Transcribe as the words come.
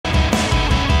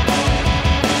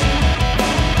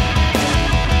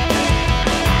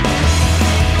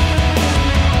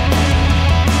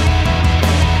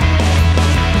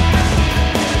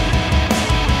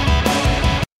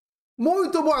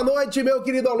Muito boa noite, meu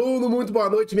querido aluno, muito boa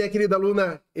noite, minha querida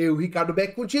aluna. Eu, Ricardo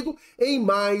Beck, contigo em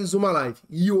mais uma live.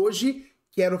 E hoje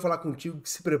quero falar contigo que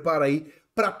se prepara aí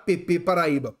para PP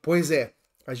Paraíba. Pois é,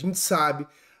 a gente sabe,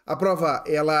 a prova,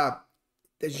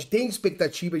 a gente tem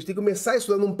expectativa, a gente tem que começar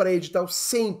estudando um pré-edital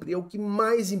sempre, é o que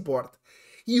mais importa.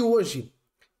 E hoje,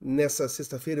 nessa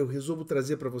sexta-feira, eu resolvo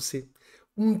trazer para você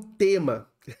um tema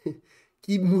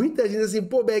que muita gente diz assim,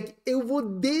 pô, Beck, eu vou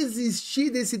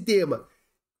desistir desse tema.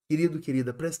 Querido,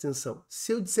 querida, presta atenção.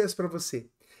 Se eu dissesse para você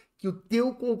que o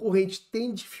teu concorrente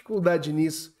tem dificuldade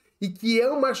nisso e que é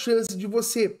uma chance de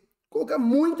você colocar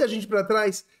muita gente para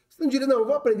trás, você não diria, não, eu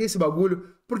vou aprender esse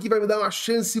bagulho porque vai me dar uma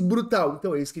chance brutal.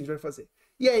 Então é isso que a gente vai fazer.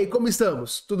 E aí, como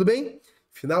estamos? Tudo bem?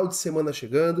 Final de semana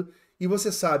chegando e você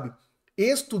sabe,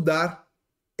 estudar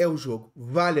é o jogo,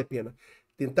 vale a pena.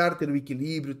 Tentar ter o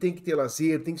equilíbrio, tem que ter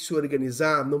lazer, tem que se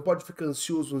organizar, não pode ficar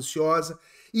ansioso, ansiosa.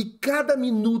 E cada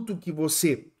minuto que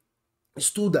você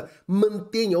estuda,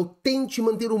 mantenha ou tente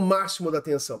manter o máximo da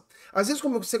atenção. Às vezes,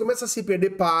 quando você começa a se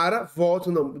perder, volta,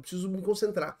 não, eu preciso me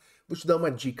concentrar. Vou te dar uma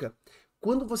dica.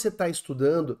 Quando você está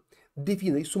estudando,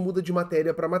 defina, isso muda de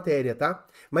matéria para matéria, tá?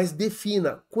 Mas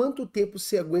defina quanto tempo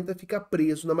você aguenta ficar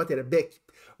preso na matéria. Beck,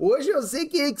 hoje eu sei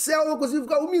que Excel eu não consigo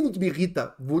ficar um minuto, me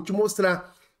irrita. Vou te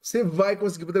mostrar. Você vai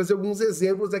conseguir, vou trazer alguns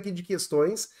exemplos aqui de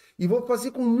questões e vou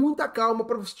fazer com muita calma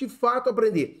para você de fato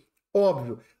aprender.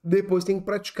 Óbvio, depois tem que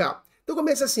praticar. Então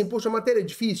começa assim, poxa, a matéria é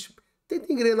difícil,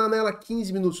 tenta engrenar nela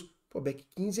 15 minutos. Pô, Beck,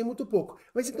 15 é muito pouco.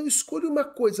 Mas então escolha uma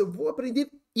coisa, eu vou aprender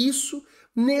isso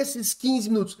nesses 15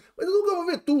 minutos. Mas eu nunca vou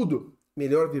ver tudo.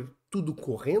 Melhor ver tudo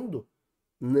correndo?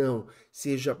 Não,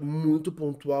 seja muito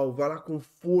pontual, vá lá com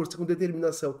força, com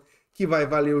determinação, que vai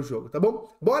valer o jogo, tá bom?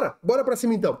 Bora pra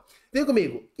cima então. Vem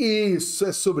comigo. Isso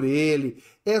é sobre ele,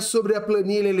 é sobre a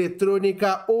planilha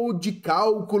eletrônica ou de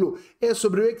cálculo, é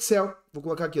sobre o Excel. Vou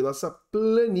colocar aqui a nossa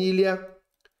planilha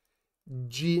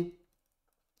de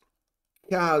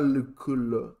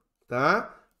cálculo,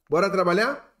 tá? Bora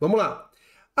trabalhar? Vamos lá.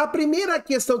 A primeira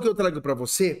questão que eu trago para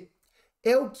você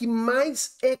é o que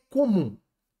mais é comum.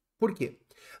 Por quê?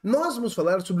 Nós vamos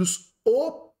falar sobre os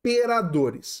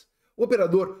operadores.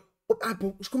 Operador...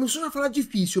 começou a falar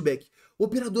difícil, Beck.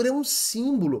 Operador é um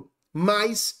símbolo.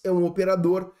 Mais é um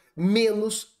operador.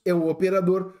 Menos é um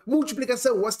operador.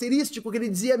 Multiplicação, o asterístico que ele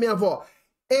dizia a minha avó,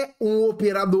 é um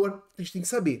operador. A gente tem que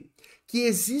saber que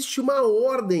existe uma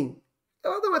ordem.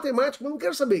 Ela é da matemática, mas não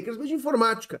quero saber de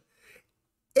informática.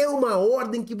 É uma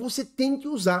ordem que você tem que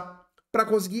usar para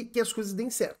conseguir que as coisas deem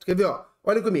certo. Quer ver? Ó?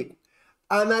 Olha comigo.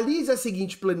 Analise a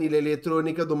seguinte planilha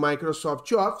eletrônica do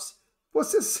Microsoft Office.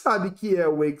 Você sabe que é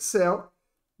o Excel.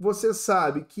 Você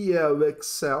sabe que é o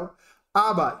Excel.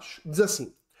 Abaixo, diz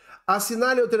assim.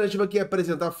 Assinale a alternativa que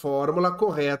apresenta a fórmula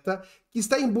correta que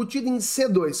está embutida em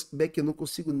C2. Beck, eu não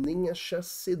consigo nem achar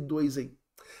C2 aí.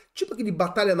 Tipo aquele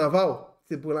batalha naval.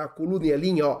 Você põe lá a coluna e a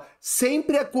linha, ó.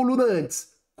 Sempre a coluna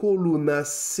antes. Coluna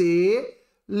C,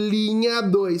 linha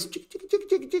 2.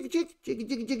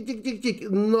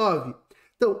 9.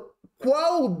 Então,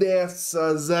 qual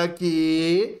dessas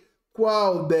aqui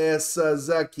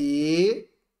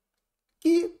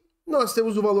que nós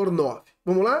temos o valor 9?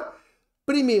 Vamos lá?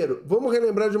 Primeiro, vamos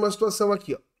relembrar de uma situação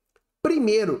aqui, ó.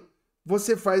 Primeiro,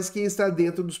 você faz quem está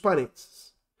dentro dos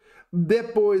parênteses.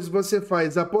 Depois você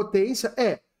faz a potência.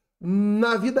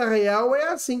 Na vida real é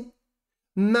assim.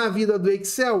 Na vida do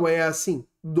Excel é assim,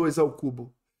 2 ao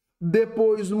cubo.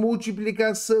 Depois,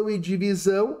 multiplicação e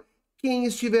divisão. Quem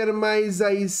estiver mais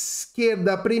à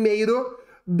esquerda primeiro,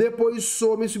 depois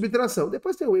soma e subtração.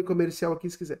 Depois tem o E comercial aqui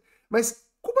se quiser. Mas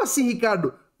como assim,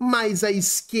 Ricardo? Mais à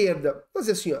esquerda? Vou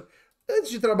dizer assim, ó. Antes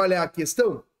de trabalhar a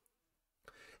questão,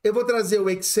 eu vou trazer o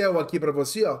Excel aqui para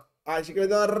você, ó. Acho que vai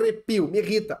dar um arrepio, me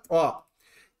irrita, ó.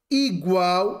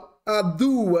 Igual a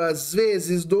 2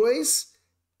 vezes 2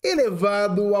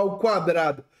 elevado ao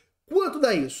quadrado. Quanto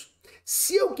dá isso?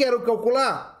 Se eu quero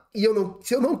calcular,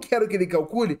 se eu não quero que ele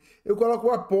calcule, eu coloco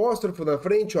o apóstrofo na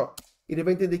frente, ó. Ele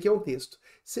vai entender que é um texto.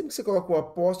 Sempre que você coloca o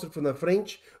apóstrofo na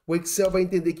frente, o Excel vai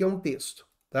entender que é um texto,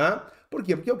 tá? Por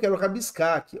quê? Porque eu quero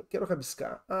rabiscar aqui, eu quero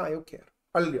rabiscar. Eu quero.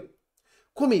 Olha ali, ó.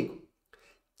 Comigo.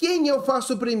 Quem eu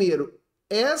faço primeiro?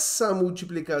 Essa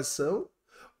multiplicação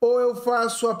ou eu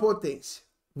faço a potência?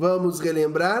 Vamos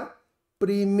relembrar?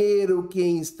 Primeiro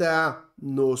quem está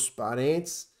nos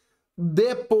parênteses,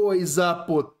 depois a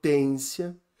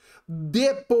potência,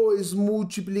 depois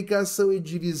multiplicação e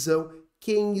divisão.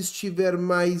 Quem estiver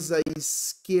mais à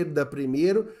esquerda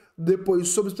primeiro, depois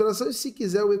subtração e se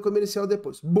quiser o E comercial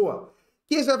depois. Boa!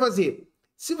 O que você vai fazer?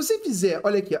 Se você fizer,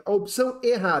 olha aqui, a opção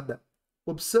errada.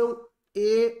 Opção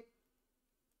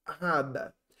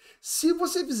errada. Se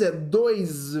você fizer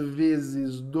 2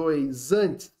 vezes 2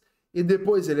 antes e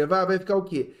depois elevar, vai ficar o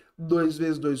quê? 2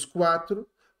 vezes 2, 4.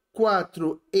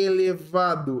 4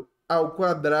 elevado ao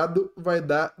quadrado vai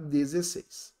dar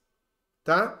 16.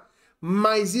 Tá?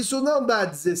 Mas isso não dá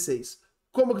 16.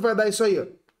 Como que vai dar isso aí? Ó?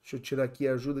 Deixa eu tirar aqui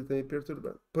a ajuda que tá me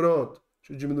perturbando. Pronto.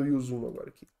 Deixa eu diminuir o zoom agora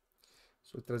aqui.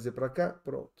 Deixa eu trazer para cá.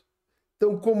 Pronto.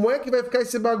 Então, como é que vai ficar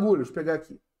esse bagulho? Deixa eu pegar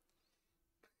aqui.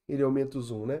 Ele aumenta o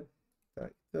zoom, né? Tá,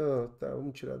 então, tá,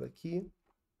 vamos tirar daqui.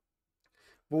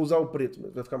 Vou usar o preto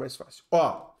mesmo, vai ficar mais fácil.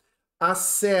 Ó, a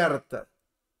certa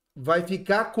vai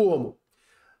ficar como?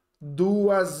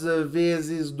 2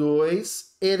 vezes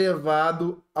 2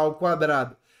 elevado ao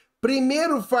quadrado.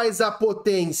 Primeiro faz a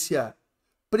potência.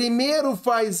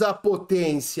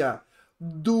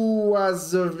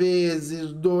 2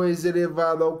 vezes 2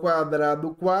 elevado ao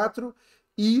quadrado, 4.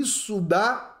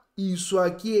 Isso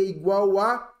aqui é igual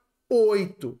a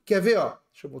 8. Quer ver, ó?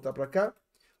 Deixa eu voltar para cá.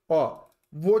 Ó,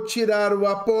 vou tirar o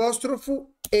apóstrofo,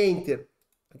 enter.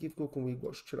 Aqui ficou com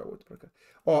igual, deixa eu tirar o 8 para cá.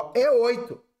 Ó, é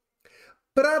 8.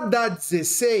 Para dar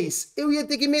 16, eu ia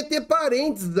ter que meter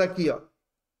parênteses aqui, ó.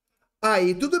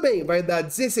 Aí tudo bem, vai dar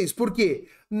 16. Por quê?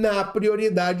 Na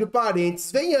prioridade o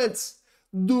parênteses vem antes.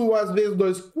 2 vezes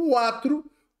 2,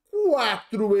 4.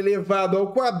 4 elevado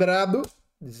ao quadrado,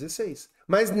 16.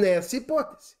 Mas nessa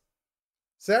hipótese.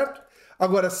 Certo?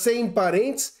 Agora, sem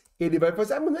parênteses, ele vai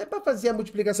fazer... Ah, mas não é para fazer a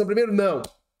multiplicação primeiro? Não.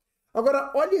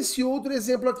 Agora, olha esse outro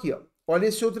exemplo aqui, ó. Olha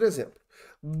esse outro exemplo.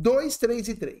 2, 3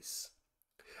 e 3.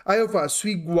 Aí eu faço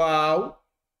igual...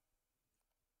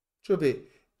 Deixa eu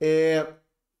ver.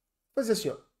 Vou fazer assim,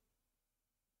 ó.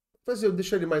 Eu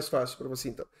deixo ele mais fácil para você,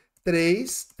 então.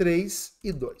 3, 3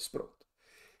 e 2. Pronto.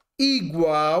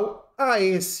 Igual a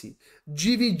esse,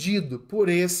 dividido por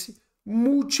esse,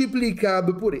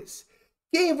 multiplicado por esse.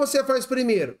 Quem você faz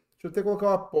primeiro? Deixa eu até colocar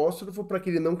um apóstrofo para que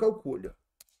ele não calcule.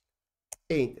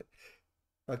 Enter.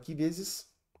 Aqui vezes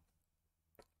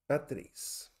a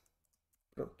 3.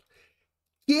 Pronto.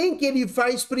 Quem que ele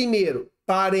faz primeiro?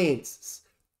 Parênteses.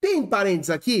 Tem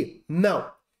parênteses aqui?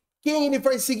 Não. Quem ele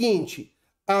faz o seguinte?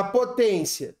 A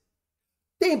potência.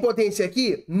 Tem potência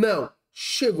aqui? Não.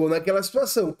 Chegou naquela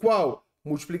situação. Qual?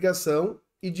 Multiplicação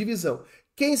e divisão.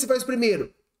 Quem se faz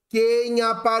primeiro? Quem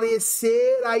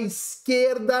aparecer à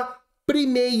esquerda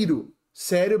primeiro.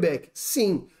 Sério, Beck?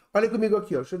 Sim. Olha comigo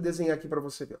aqui, ó. Deixa eu desenhar aqui para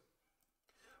você ver.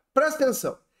 Presta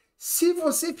atenção. Se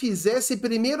você fizesse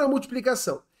primeiro a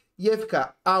multiplicação, ia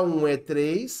ficar A1 é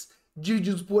 3,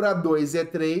 dividido por A2 é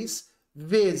 3,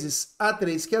 vezes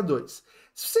A3, que é 2.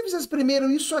 Se você fizesse primeiro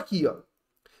isso aqui, ó,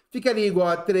 ficaria igual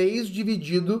a 3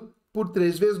 dividido por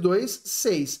 3 vezes 2,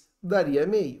 6. Daria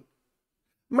meio.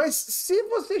 Mas se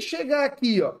você chegar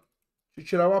aqui, ó, deixa eu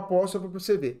tirar o apóstrofo para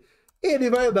você ver, ele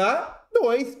vai dar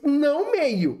 2, não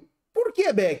meio. Por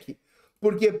que, Beck?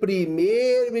 Porque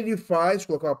primeiro ele faz, deixa eu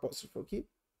colocar o apóstrofo aqui,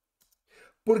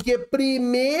 porque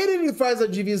primeiro ele faz a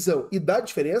divisão e dá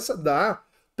diferença? Dá.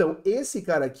 Então, esse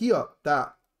cara aqui, ó,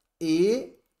 tá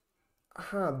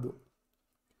errado.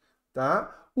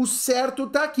 Tá? O certo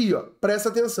tá aqui, ó. Presta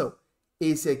atenção.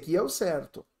 Esse aqui é o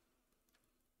certo.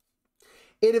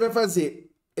 Ele vai fazer,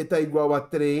 tá igual a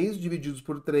 3 divididos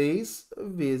por 3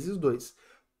 vezes 2.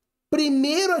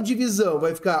 Primeiro a divisão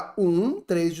vai ficar 1,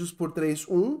 3 divididos por 3,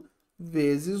 1,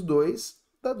 vezes 2,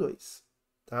 dá 2.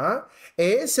 Tá?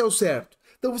 Esse é o certo.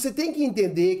 Então você tem que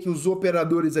entender que os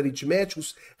operadores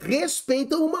aritméticos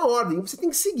respeitam uma ordem. Você tem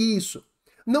que seguir isso.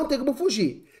 Não tem como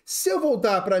fugir. Se eu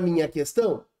voltar para a minha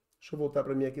questão... Deixa eu voltar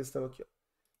para a minha questão aqui. Ó.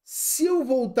 Se eu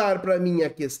voltar para a minha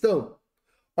questão...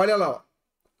 Olha lá. Ó.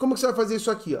 Como que você vai fazer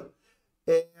isso aqui? Ó?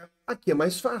 Aqui é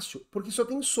mais fácil, porque só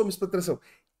tem soma e subtração.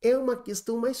 É uma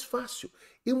questão mais fácil.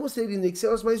 Eu mostrei ali no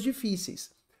Excel as mais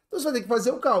difíceis. Então você vai ter que fazer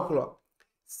o cálculo. Ó.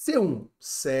 C1,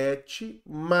 7,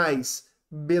 mais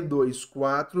B2,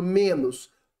 4,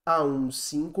 menos A1,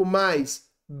 5, mais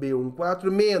B1,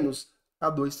 4, menos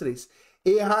A2, 3.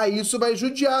 Errar isso vai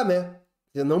judiar, né?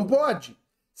 Você não pode.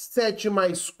 7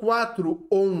 mais 4,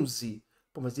 11.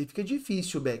 Pô, mas aí fica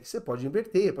difícil, Beck. Você pode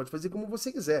inverter, pode fazer como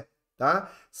você quiser, tá?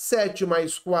 7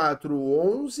 mais 4,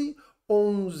 11.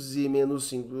 11 menos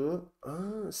 5,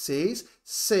 6.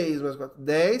 6 mais 4,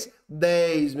 10.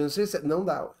 10 menos 6, 7. Não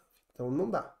dá. Então não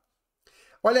dá.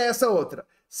 Olha essa outra.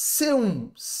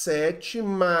 C1, 7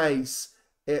 mais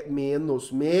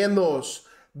menos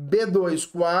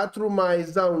B2, 4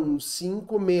 mais A1,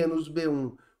 5 menos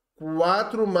B1,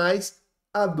 4 mais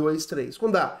A2, 3.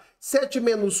 Quando dá 7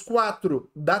 menos 4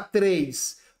 dá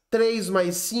 3. 3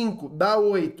 mais 5 dá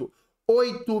 8.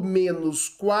 8 menos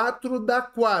 4 dá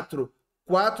 4.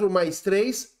 4 mais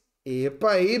 3,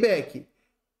 epa aí, Beck.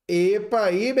 Epa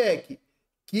aí, Beck.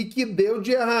 que deu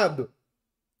de errado?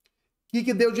 O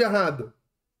que deu de errado?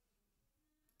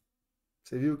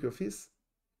 Você viu o que eu fiz?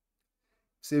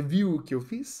 Você viu o que eu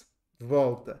fiz?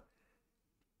 Volta.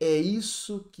 É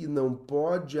isso que não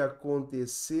pode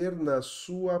acontecer na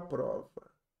sua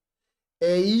prova.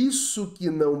 É isso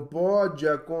que não pode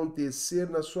acontecer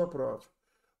na sua prova.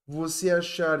 Você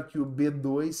achar que o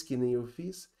B2, que nem eu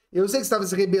fiz... Eu sei que você estava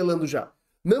se rebelando já.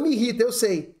 Não me irrita, eu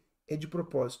sei. É de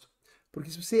propósito. Porque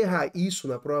se você errar isso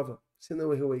na prova, você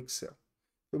não errou o Excel.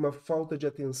 Foi uma falta de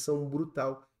atenção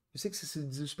brutal. Eu sei que vocês se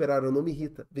desesperaram, não me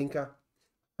irrita. Vem cá.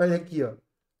 Olha aqui, ó.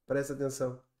 Presta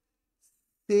atenção.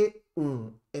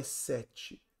 C1 é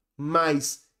 7,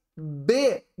 mais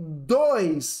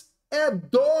B2 é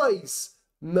 2,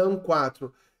 não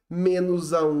 4.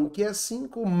 Menos A1, que é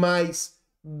 5, mais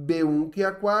B1, que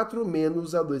é 4,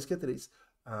 menos A2, que é 3.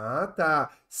 Ah,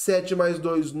 tá. 7 mais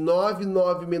 2, 9,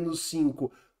 9 menos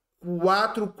 5,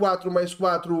 4, 4 mais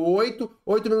 4, 8,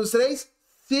 8 menos 3,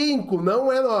 5,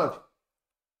 não é 9.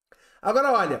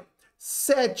 Agora, olha,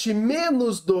 7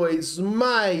 menos 2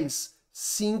 mais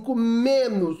 5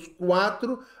 menos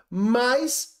 4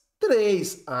 mais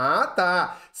 3. Ah,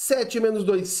 tá. 7 menos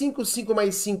 2, 5. 5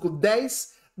 mais 5,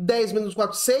 10. 10 menos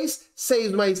 4, 6.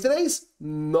 6 mais 3,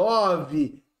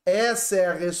 9. Essa é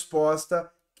a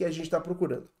resposta que a gente está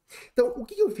procurando. Então, o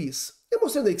que eu fiz? Eu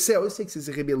mostrei no Excel, eu sei que você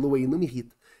se rebelou aí, não me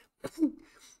irrita.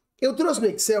 Eu trouxe no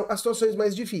Excel as situações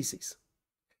mais difíceis.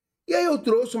 E aí eu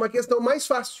trouxe uma questão mais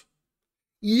fácil.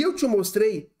 E eu te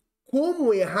mostrei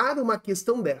como errar uma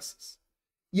questão dessas.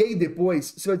 E aí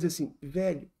depois você vai dizer assim,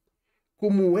 velho,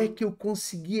 como é que eu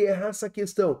consegui errar essa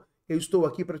questão? Eu estou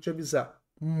aqui para te avisar.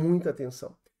 Muita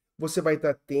atenção. Você vai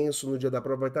estar tenso no dia da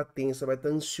prova, vai estar tenso, vai estar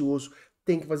ansioso.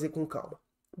 Tem que fazer com calma.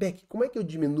 Beck, como é que eu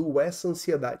diminuo essa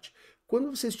ansiedade?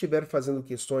 Quando você estiver fazendo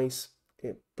questões,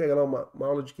 pega lá uma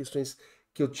aula de questões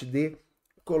que eu te dê,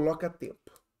 coloca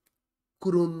tempo.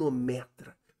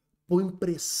 Cronometra. Põe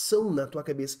pressão na tua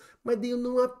cabeça. Mas daí eu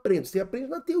não aprendo. Você aprende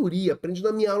na teoria, aprende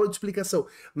na minha aula de explicação.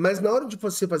 Mas na hora de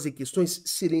você fazer questões,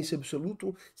 silêncio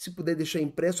absoluto, se puder deixar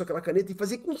impresso aquela caneta e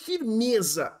fazer com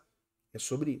firmeza. É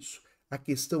sobre isso. A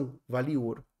questão vale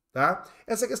ouro, tá?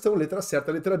 Essa questão, letra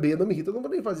certa, letra B, não me irrita, eu não vou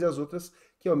nem fazer as outras,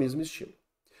 que é o mesmo estilo.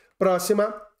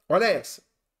 Próxima, olha essa.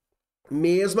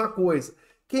 Mesma coisa.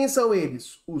 Quem são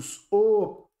eles? Os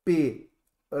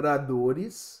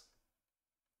operadores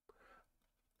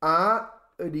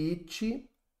aritméticos,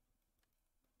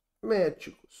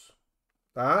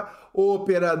 tá?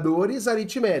 Operadores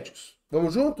aritméticos.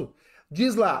 Vamos junto?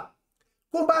 Diz lá.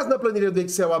 Com base na planilha do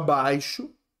Excel abaixo,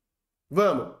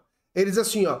 vamos. Eles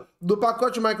assim, ó, do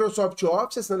pacote Microsoft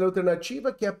Office, essa é a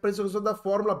alternativa, que é a resolução da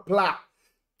fórmula PLA.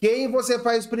 Quem você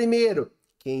faz primeiro?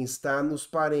 Quem está nos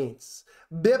parênteses.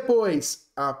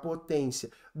 Depois, a potência.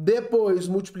 Depois,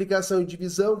 multiplicação e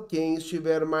divisão. Quem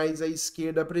estiver mais à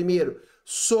esquerda primeiro.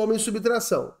 Soma e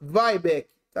subtração. Vai, Beck.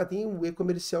 Ah, tem um E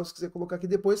comercial se quiser colocar aqui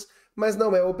depois, mas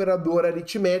não é operador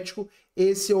aritmético.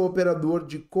 Esse é o operador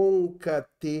de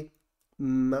concatenação.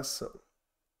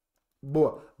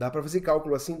 Boa. Dá para fazer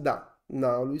cálculo assim? Dá.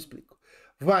 Na aula eu explico.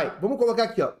 Vai. Vamos colocar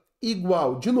aqui, ó.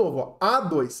 Igual. De novo, ó.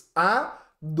 A2.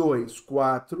 A2,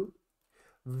 4.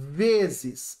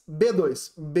 Vezes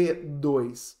B2.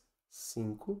 B2,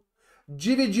 5.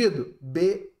 Dividido.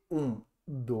 B1,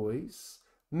 2.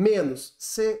 Menos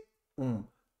C1,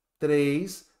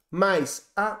 3. Mais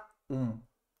A1,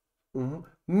 1.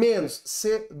 Menos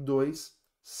C2,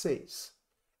 6.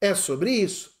 É sobre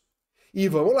isso. E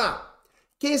vamos lá.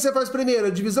 Quem você faz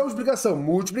primeiro? Divisão ou multiplicação?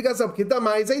 Multiplicação, porque está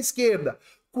mais à esquerda.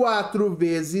 4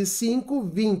 vezes 5,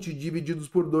 20 divididos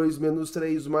por 2, menos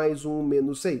 3, mais 1,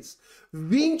 menos 6.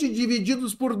 20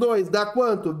 divididos por 2 dá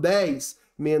quanto? 10,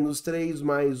 menos 3,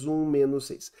 mais 1, menos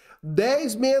 6.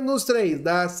 10 menos 3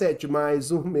 dá 7,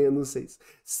 mais 1, menos 6.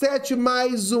 7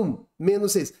 mais 1,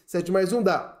 menos 6. 7 mais 1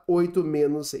 dá 8,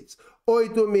 menos 6.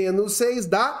 8 menos 6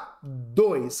 dá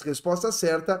 2. Resposta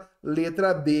certa,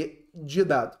 letra B de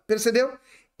dado. Percebeu?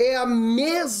 É a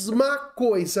mesma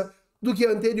coisa do que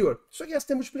a anterior. Só que essa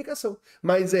tem multiplicação,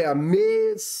 mas é a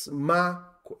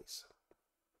mesma coisa.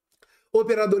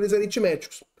 Operadores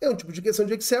aritméticos. É um tipo de questão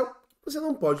de Excel que você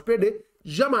não pode perder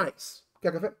jamais.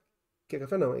 Quer café? Quer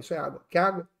café não, isso é água. Quer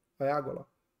água? É água lá.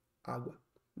 Água.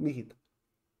 Me irrita.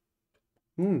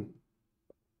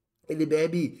 Ele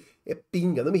bebe, é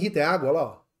pinga. Não me irrita, é água lá,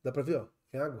 ó. Dá pra ver, ó.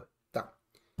 É água. Tá.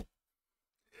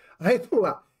 Aí, vamos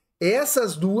lá.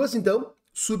 Essas duas, então,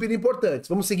 super importantes.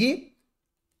 Vamos seguir?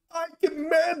 Ai, que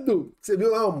medo! Você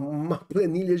viu lá uma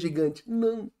planilha gigante.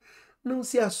 Não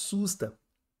se assusta.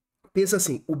 Pensa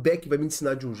assim, o Beck vai me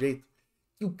ensinar de um jeito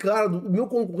que o cara, o meu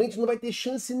concorrente não vai ter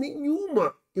chance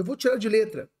nenhuma. Eu vou tirar de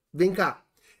letra. Vem cá.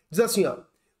 Diz assim, ó,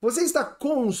 você está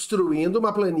construindo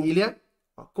uma planilha,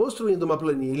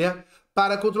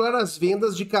 para controlar as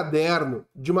vendas de caderno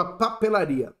de uma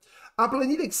papelaria. A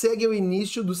planilha que segue é o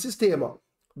início do sistema, ó.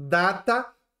 Data,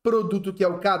 produto que é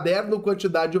o caderno,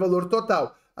 quantidade e valor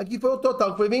total. Aqui foi o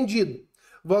total que foi vendido.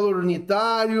 Valor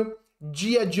unitário,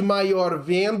 dia de maior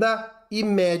venda e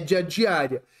média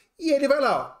diária. E ele vai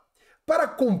lá, ó. Para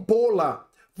compô-la,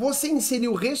 você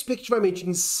inseriu respectivamente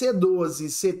em C12 e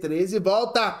C13,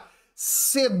 volta.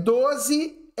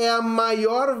 C12 é a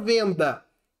maior venda.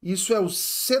 Isso é o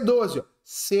C12, ó.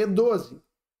 C12.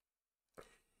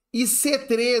 E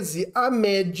C13, a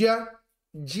média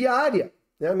diária.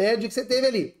 Né? A média que você teve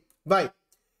ali. Vai.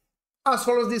 As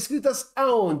fórmulas descritas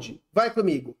aonde? Vai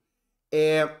comigo.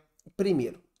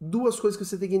 Primeiro, duas coisas que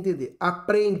você tem que entender.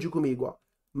 Aprende comigo, ó.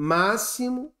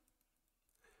 Máximo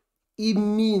e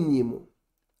mínimo.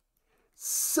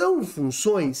 São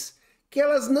funções que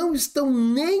elas não estão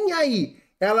nem aí.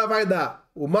 Ela vai dar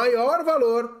o maior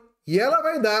valor e ela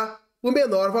vai dar o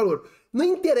menor valor. Não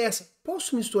interessa.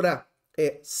 Posso misturar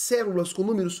células com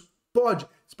números? Pode.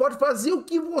 Você pode fazer o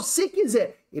que você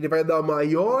quiser. Ele vai dar o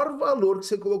maior valor que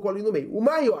você colocou ali no meio. O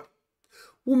maior.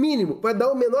 O mínimo vai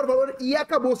dar o menor valor e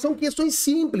acabou. São questões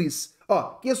simples.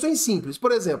 Ó, questões simples.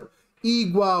 Por exemplo,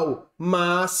 igual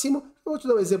máximo. Eu vou te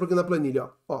dar um exemplo aqui na planilha.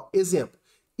 Ó, exemplo.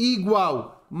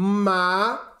 Igual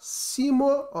máximo.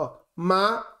 Ó,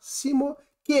 máximo.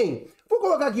 Quem? Vou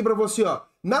colocar aqui para você, ó.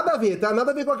 Nada a ver, tá?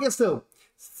 Nada a ver com a questão.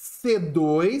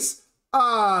 C2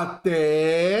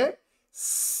 até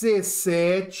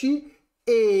C7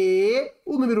 e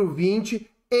o número 20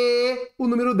 e o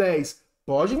número 10.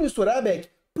 Pode misturar, Beck?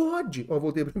 Pode. Ó,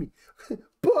 voltei para mim.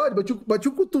 Pode. Bati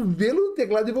o cotovelo no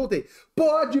teclado e voltei.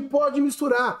 Pode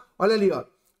misturar. Olha ali, ó.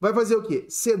 Vai fazer o quê?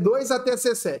 C2 até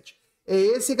C7. É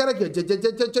esse cara aqui, ó.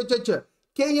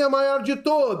 Quem é maior de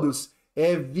todos?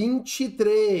 É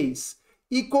 23.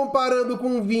 E comparando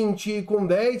com 20 e com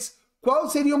 10, qual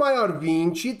seria o maior?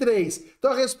 23.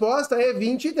 Então a resposta é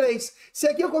 23. Se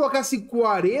aqui eu colocasse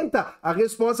 40, a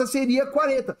resposta seria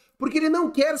 40. Porque ele não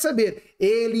quer saber.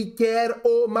 Ele quer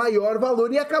o maior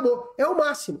valor e acabou. É o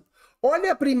máximo.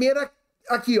 Olha a primeira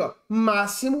aqui, ó.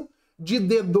 Máximo de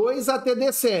D2 até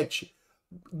D7.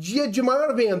 Dia de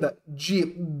maior venda de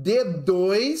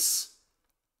D2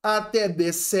 até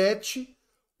D7.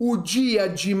 O dia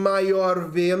de maior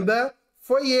venda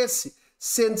foi esse,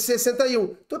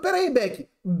 161. Então, peraí, Beck,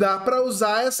 dá para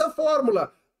usar essa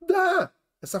fórmula? Dá.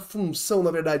 Essa função,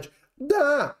 na verdade,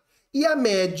 dá. E a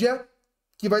média,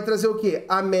 que vai trazer o quê?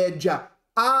 A média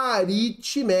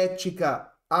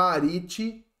aritmética.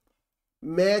 Aritmética.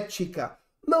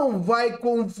 Não vai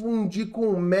confundir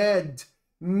com med.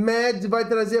 Med vai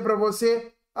trazer para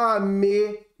você a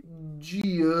mediana.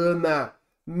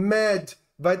 Med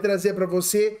vai trazer para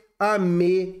você a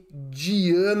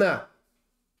mediana.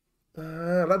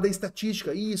 Ah, lá da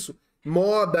estatística, isso.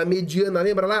 Moda, mediana,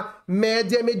 lembra lá?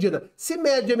 Média é mediana. Se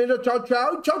média é mediana,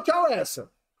 tchau, essa.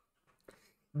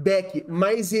 Beck,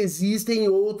 mas existem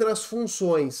outras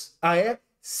funções. Ah, é?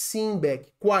 Sim,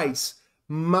 Beck. Quais?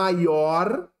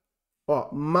 Maior,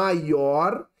 ó,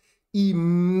 maior e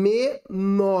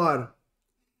menor.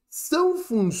 São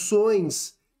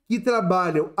funções que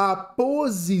trabalham a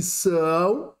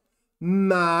posição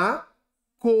na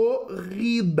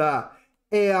corrida.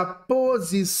 É a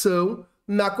posição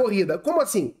na corrida. Como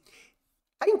assim?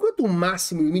 Enquanto o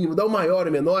máximo e o mínimo dá o maior e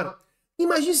o menor,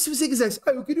 imagine se você quisesse.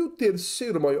 Eu queria o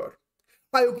terceiro maior.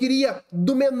 Eu queria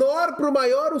do menor para o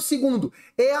maior o segundo.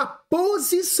 É a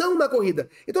posição na corrida.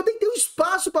 Então tem que ter um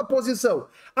espaço para a posição.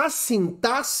 A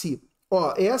sintaxe,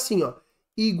 ó, é assim, ó.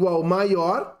 Igual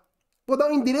maior. Vou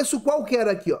dar um endereço qualquer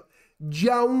aqui, ó. De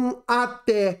A1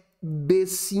 até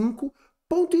B5,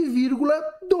 ponto e vírgula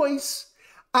 2.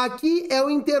 Aqui é o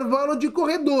intervalo de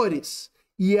corredores.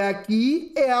 E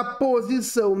aqui é a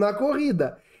posição na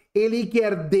corrida. Ele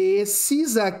quer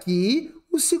desses aqui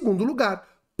o segundo lugar.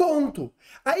 Ponto.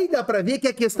 Aí dá para ver que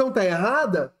a questão está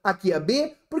errada, aqui a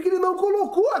B, porque ele não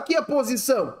colocou aqui a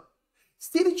posição.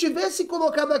 Se ele tivesse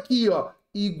colocado aqui, ó,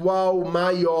 igual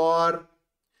maior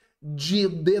de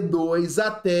D2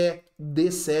 até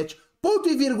D7, ponto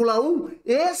e vírgula 1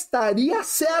 estaria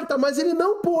certa, mas ele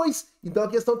não pôs. Então a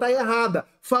questão está errada.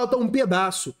 Falta um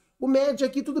pedaço. O médio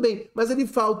aqui tudo bem, mas ele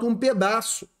falta um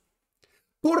pedaço.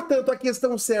 Portanto, a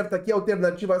questão certa aqui, a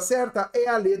alternativa certa, é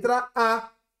a letra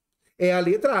A. É a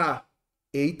letra A.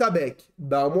 Eita, Beck,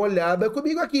 dá uma olhada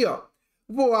comigo aqui, ó.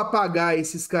 Vou apagar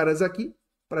esses caras aqui,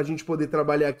 para a gente poder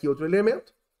trabalhar aqui outro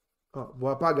elemento. Ó, vou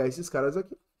apagar esses caras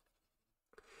aqui.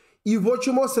 E vou te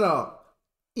mostrar, ó.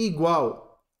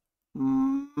 Igual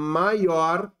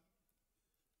maior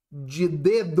de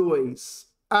D2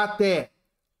 até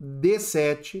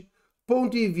D7,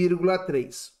 ponto e vírgula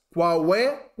 3. Qual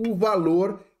é o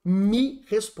valor? Me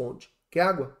responde. Quer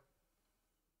água?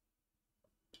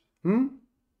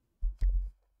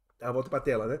 Tá, volta pra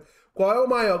tela, né? Qual é o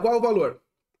maior? Qual é o valor?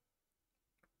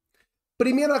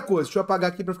 Primeira coisa, deixa eu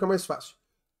apagar aqui para ficar mais fácil.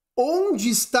 Onde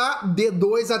está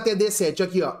D2 até D7?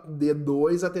 Aqui, ó.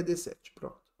 D2 até D7.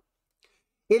 Pronto.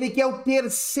 Ele quer o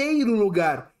terceiro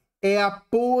lugar. É a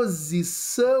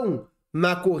posição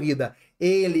na corrida.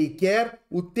 Ele quer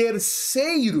o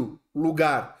terceiro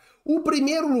lugar. O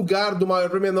primeiro lugar do maior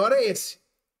para o menor é esse.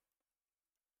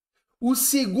 O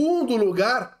segundo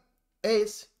lugar é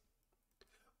esse.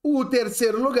 O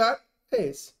terceiro lugar é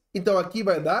esse. Então aqui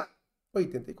vai dar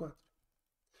 84.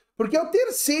 Porque é o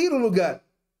terceiro lugar.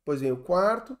 Pois vem o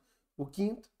quarto, o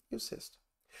quinto e o sexto.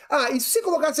 Ah, e se você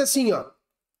colocasse assim, ó.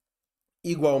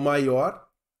 Igual maior,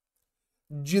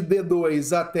 de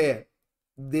D2 até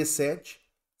D7,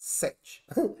 7.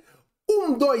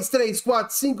 1, 2, 3,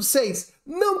 4, 5, 6.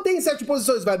 Não tem 7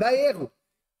 posições, vai dar erro.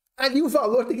 Ali o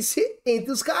valor tem que ser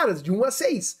entre os caras, de 1 a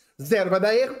 6. 0 vai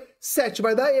dar erro, 7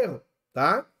 vai dar erro,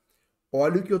 tá?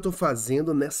 Olha o que eu tô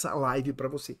fazendo nessa live pra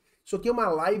você. Isso aqui é uma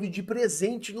live de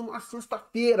presente numa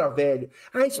sexta-feira, velho.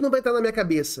 Ah, isso não vai estar na minha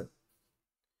cabeça.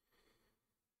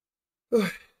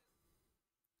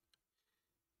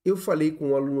 Eu falei com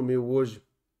um aluno meu hoje,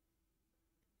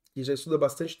 que já estuda há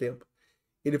bastante tempo.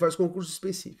 Ele faz concursos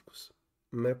específicos,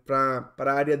 né, para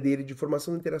a área dele de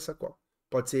formação, não interessa qual.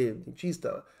 Pode ser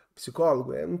dentista,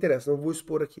 psicólogo, não interessa, não vou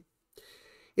expor aqui.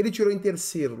 Ele tirou em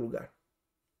terceiro lugar.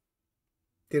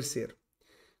 Terceiro.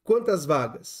 Quantas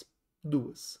vagas?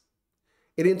 2.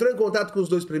 Ele entrou em contato com os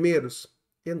 2 primeiros?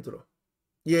 Entrou.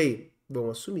 E aí?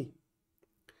 Vão assumir.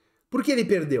 Por que ele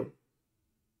perdeu?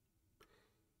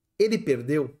 Ele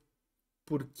perdeu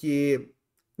porque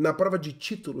na prova de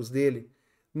títulos dele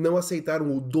não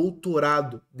aceitaram o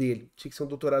doutorado dele. Tinha que ser um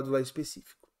doutorado lá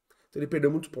específico. Então ele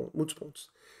perdeu muitos pontos.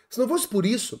 Se não fosse por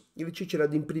isso, ele tinha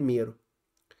tirado em primeiro.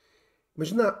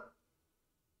 Imagina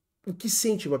o que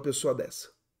sente uma pessoa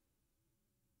dessa.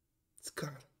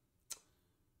 Cara.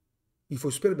 E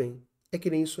foi super bem. É que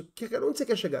nem isso aqui. Onde você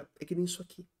quer chegar? É que nem isso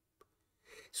aqui.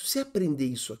 Se você aprender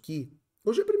isso aqui,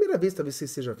 hoje é a primeira vez, talvez você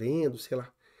esteja vendo, sei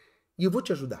lá. E eu vou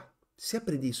te ajudar. Se você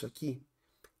aprender isso aqui,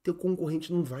 teu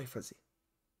concorrente não vai fazer.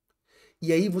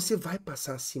 E aí você vai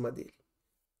passar acima dele.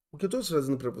 O que eu estou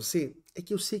fazendo para você é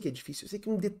que eu sei que é difícil. Eu sei que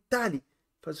um detalhe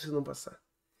faz você não passar.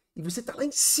 E você tá lá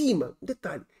em cima. Um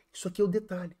detalhe. Isso aqui é o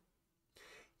detalhe.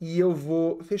 E eu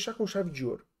vou fechar com chave de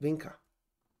ouro. Vem cá.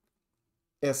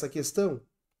 Essa questão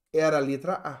era a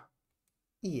letra A.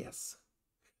 E essa?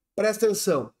 Presta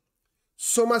atenção.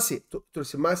 Soma C.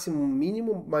 Trouxe máximo,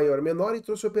 mínimo, maior, menor e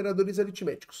trouxe operadores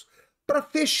aritméticos. Para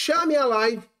fechar minha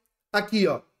live, aqui,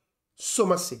 ó.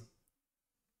 Soma C.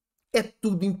 É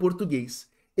tudo em português.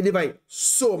 Ele vai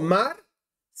somar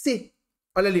C.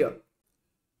 Olha ali, ó.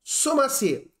 Soma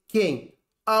C. Quem?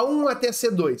 A1 até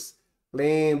C2.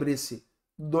 Lembre-se,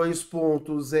 2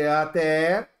 pontos é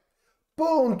até...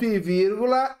 Ponto e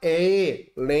vírgula é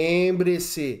E.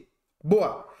 Lembre-se.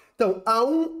 Boa. Então,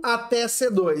 A1 até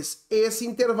C2. Esse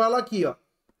intervalo aqui, ó.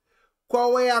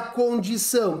 Qual é a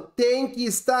condição? Tem que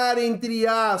estar entre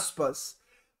aspas.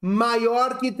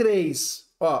 Maior que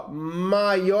 3. Ó,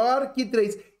 maior que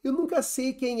 3. Eu nunca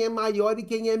sei quem é maior e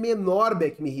quem é menor,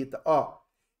 Beck, me irrita. Ó,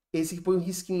 esse que põe um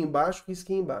risquinho embaixo,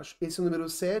 risquinho embaixo. Esse número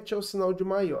 7 é o sinal de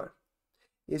maior.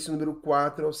 Esse número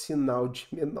 4 é o sinal de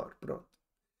menor. Pronto.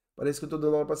 Parece que eu tô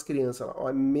dando aula para as crianças lá. Ó,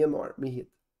 é menor, me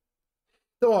irrita.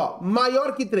 Então, ó,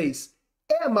 maior que 3.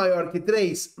 É maior que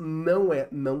 3? Não é,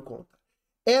 não conta.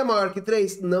 É maior que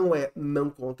 3? Não é, não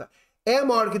conta. É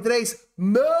maior que 3?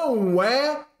 Não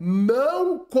é,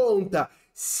 não conta.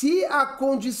 Se a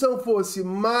condição fosse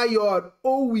maior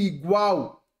ou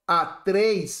igual a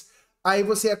 3, aí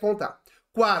você ia contar.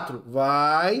 4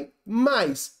 vai,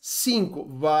 mais 5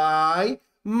 vai,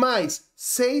 mais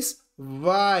 6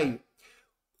 vai.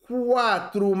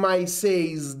 4 mais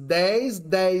 6, 10.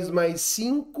 10 mais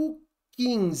 5,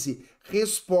 15.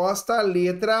 Resposta à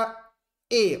letra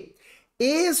E.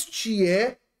 Este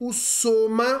é o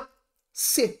soma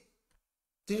C.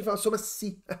 A gente fala soma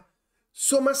C.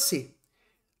 Soma C.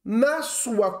 Na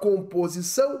sua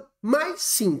composição mais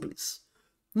simples.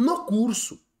 No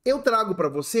curso, eu trago para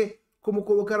você como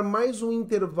colocar mais um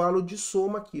intervalo de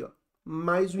soma aqui, ó.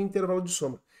 Mais um intervalo de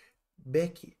soma.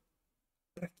 Beck,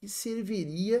 para que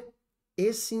serviria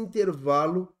esse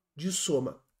intervalo de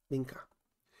soma? Vem cá.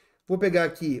 Vou pegar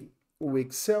aqui o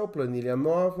Excel, planilha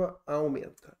nova,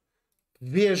 aumenta.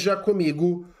 Veja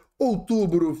comigo,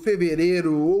 outubro,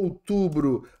 fevereiro,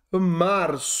 outubro,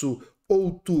 março,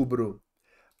 outubro.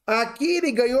 Aqui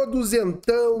ele ganhou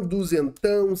duzentão,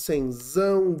 duzentão,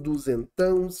 cenzão,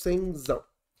 duzentão, cenzão.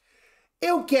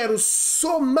 Eu quero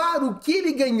somar o que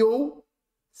ele ganhou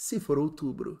se for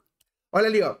outubro. Olha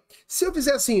ali, ó. Se eu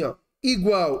fizer assim, ó,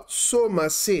 igual soma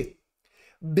C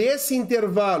desse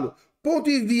intervalo, ponto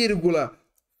e vírgula,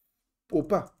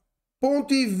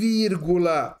 ponto e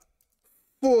vírgula,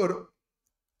 for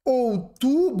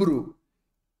outubro,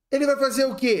 ele vai fazer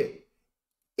o quê?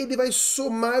 Ele vai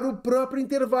somar o próprio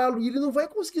intervalo. E ele não vai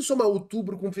conseguir somar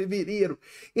outubro com fevereiro.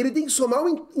 Ele tem que somar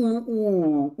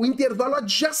o intervalo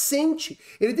adjacente.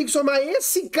 Ele tem que somar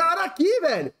esse cara aqui,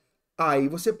 velho. Aí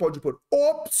você pode pôr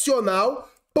opcional,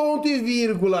 ponto e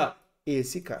vírgula,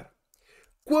 esse cara.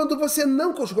 Quando você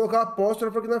não consegue colocar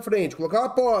apóstrofo aqui na frente, colocar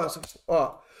apóstrofo,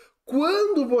 ó.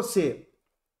 Quando você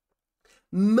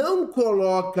não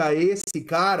coloca esse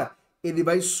cara, ele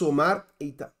vai somar...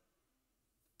 Eita.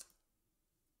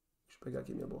 Deixa eu pegar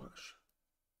aqui minha borracha.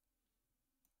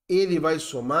 Ele vai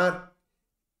somar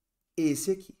esse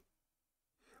aqui.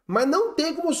 Mas não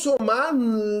tem como somar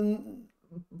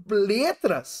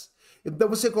letras. Então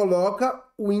você coloca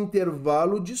o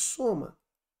intervalo de soma.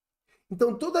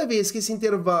 Então toda vez que esse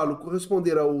intervalo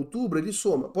corresponder a outubro, ele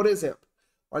soma. Por exemplo,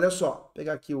 olha só, vou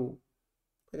pegar aqui vou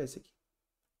pegar esse aqui.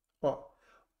 Ó,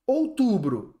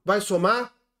 outubro vai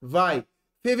somar? Vai.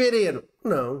 Fevereiro?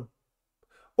 Não.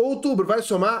 Outubro vai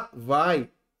somar?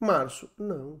 Vai. Março?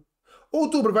 Não.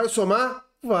 Outubro vai somar?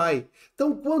 Vai.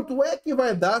 Então quanto é que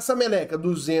vai dar essa meleca?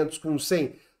 200 com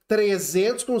 100,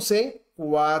 300 com 100,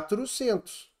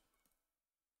 400.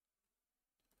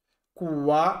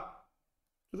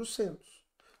 400.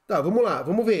 Tá, vamos lá,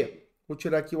 vamos ver. Vou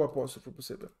tirar aqui o apóstrofo para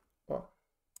você ver. Ó.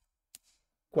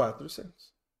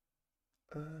 400.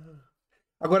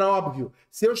 Agora, óbvio,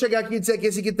 se eu chegar aqui e dizer que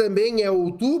esse aqui também é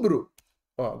outubro,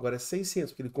 ó, agora é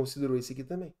 600, porque ele considerou esse aqui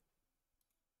também.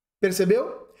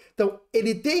 Percebeu? Então,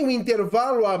 ele tem um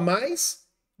intervalo a mais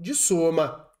de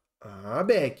soma. Ah,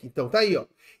 Beck. Então, tá aí, ó.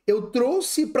 Eu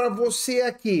trouxe para você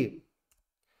aqui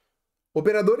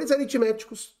operadores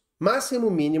aritméticos, máximo,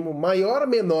 mínimo, maior,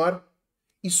 menor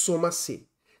e soma C.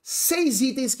 6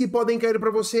 itens que podem cair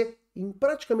para você em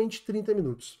praticamente 30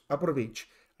 minutos. Aproveite.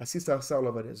 Assista essa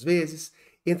aula várias vezes,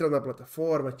 entra na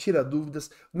plataforma, tira dúvidas,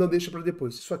 não deixa para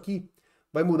depois. Isso aqui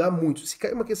vai mudar muito. Se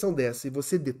cair uma questão dessa e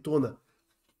você detona,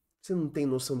 você não tem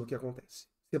noção do que acontece.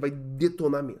 Você vai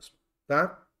detonar mesmo,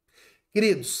 tá?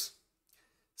 Queridos,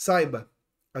 saiba,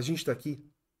 a gente está aqui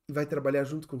e vai trabalhar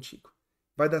junto contigo.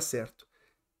 Vai dar certo.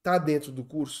 Tá dentro do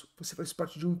curso, você faz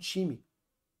parte de um time.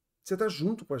 Você tá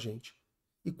junto com a gente.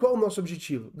 E qual é o nosso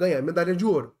objetivo? Ganhar medalha de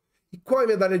ouro. E qual é a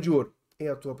medalha de ouro? É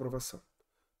a tua aprovação.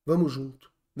 Vamos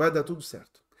junto. Vai dar tudo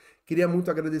certo. Queria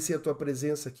muito agradecer a tua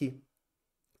presença aqui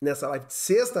nessa live de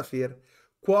sexta-feira.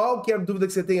 Qualquer dúvida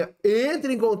que você tenha,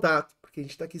 entre em contato, porque a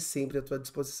gente está aqui sempre à tua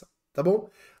disposição. Tá bom?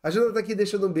 A Jana está aqui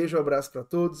deixando um beijo e um abraço para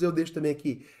todos. Eu deixo também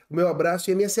aqui o meu abraço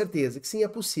e a minha certeza que sim, é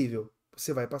possível.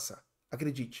 Você vai passar.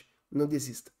 Acredite. Não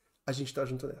desista. A gente tá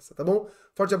junto nessa, tá bom?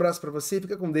 Forte abraço pra você,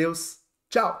 fica com Deus.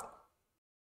 Tchau!